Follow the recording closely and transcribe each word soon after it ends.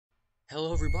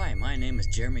Hello everybody, my name is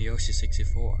Jeremy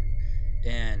Yoshi64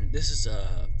 and this is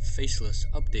a Faceless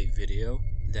update video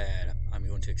that I'm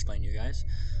going to explain to you guys.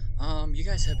 You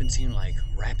guys have been seeing like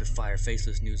rapid fire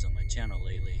Faceless news on my channel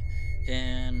lately,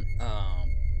 and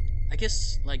I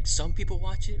guess like some people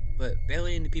watch it, but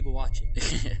barely any people watch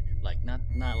it. Like not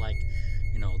like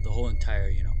the whole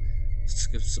entire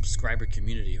subscriber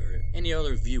community or any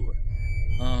other viewer.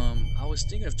 I was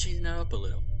thinking of changing that up a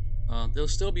little. There'll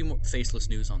still be more Faceless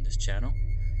news on this channel,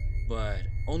 but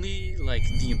only like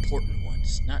the important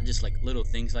ones, not just like little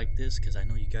things like this, because I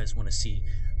know you guys want to see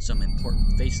some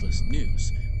important Faceless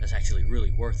news that's actually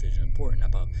really worth it and important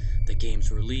about the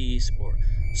game's release or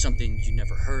something you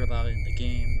never heard about in the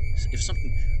game. If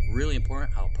something really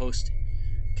important, I'll post it,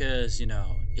 because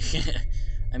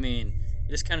I mean,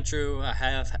 it is kind of true. I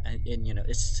have, and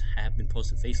have been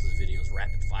posting Faceless videos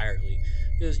rapid firely,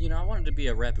 because I wanted to be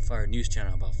a rapid fire news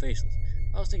channel about Faceless.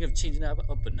 I was thinking of changing that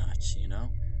up a notch,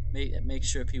 make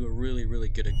sure people really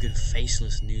get a good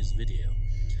Faceless news video.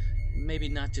 Maybe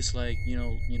not just like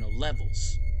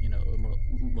levels,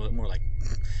 more like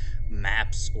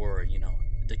maps or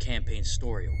the campaign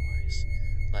story wise.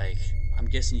 Like, I'm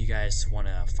guessing you guys want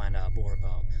to find out more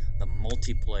about the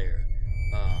multiplayer,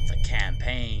 the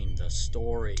campaign, the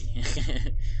story,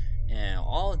 and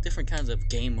all different kinds of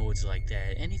game modes like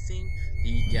that. Anything that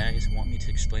you guys want me to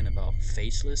explain about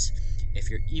Faceless, if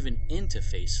you're even into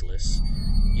Faceless,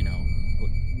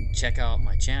 check out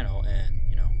my channel and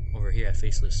over here at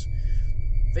Faceless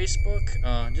Facebook.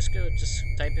 Just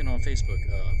type in on Facebook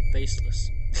Faceless,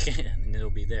 and it'll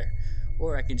be there.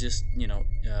 Or I can just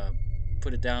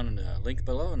put it down in the link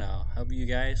below, and I'll help you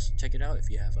guys check it out if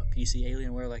you have a PC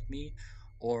Alienware like me,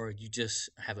 or you just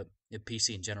have a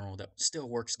PC in general that still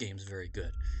works games very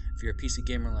good. If you're a PC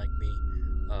gamer like me,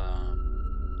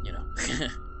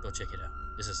 go check it out.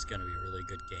 This is gonna be a really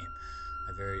good game,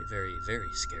 a very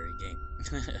scary game.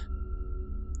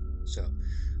 So,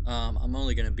 I'm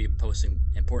only gonna be posting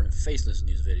important Faceless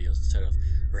news videos instead of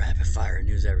rapid fire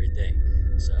news every day.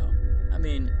 So, I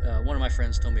mean, one of my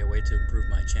friends told me a way to improve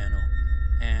my channel,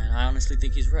 and I honestly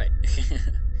think he's right.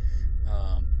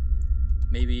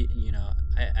 Maybe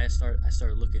I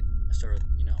started looking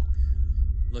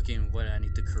what I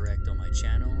need to correct on my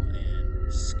channel, and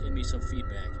just give me some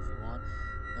feedback if you want.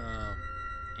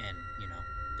 And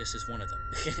this is one of them.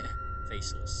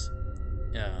 Faceless.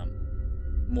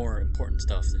 More important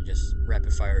stuff than just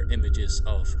rapid fire images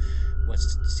of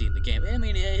what's to see in the game. I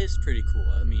mean, it is pretty cool.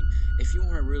 I mean, if you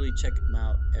want to really check them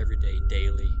out every day,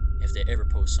 daily, if they ever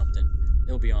post something,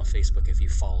 it'll be on Facebook if you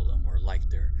follow them or like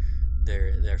their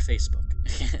Facebook.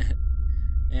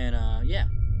 And yeah,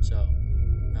 so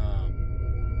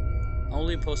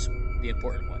only post the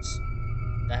important ones.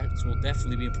 That will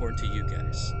definitely be important to you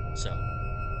guys, so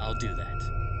I'll do that.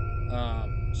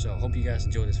 So hope you guys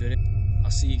enjoy this video.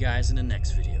 I'll see you guys in the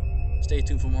next video. Stay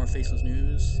tuned for more Faceless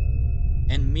news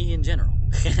and me in general.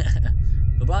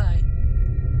 Bye bye.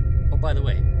 Oh, by the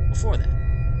way, before that,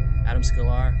 Adam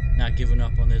Scalar not giving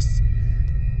up on this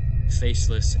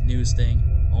Faceless news thing.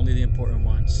 Only the important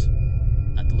ones,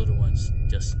 not the little ones.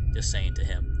 Just saying to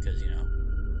him, because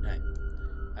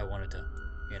I wanted to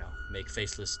make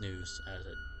Faceless news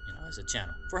as a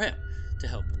channel for him to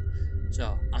help him.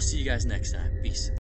 So I'll see you guys next time. Peace.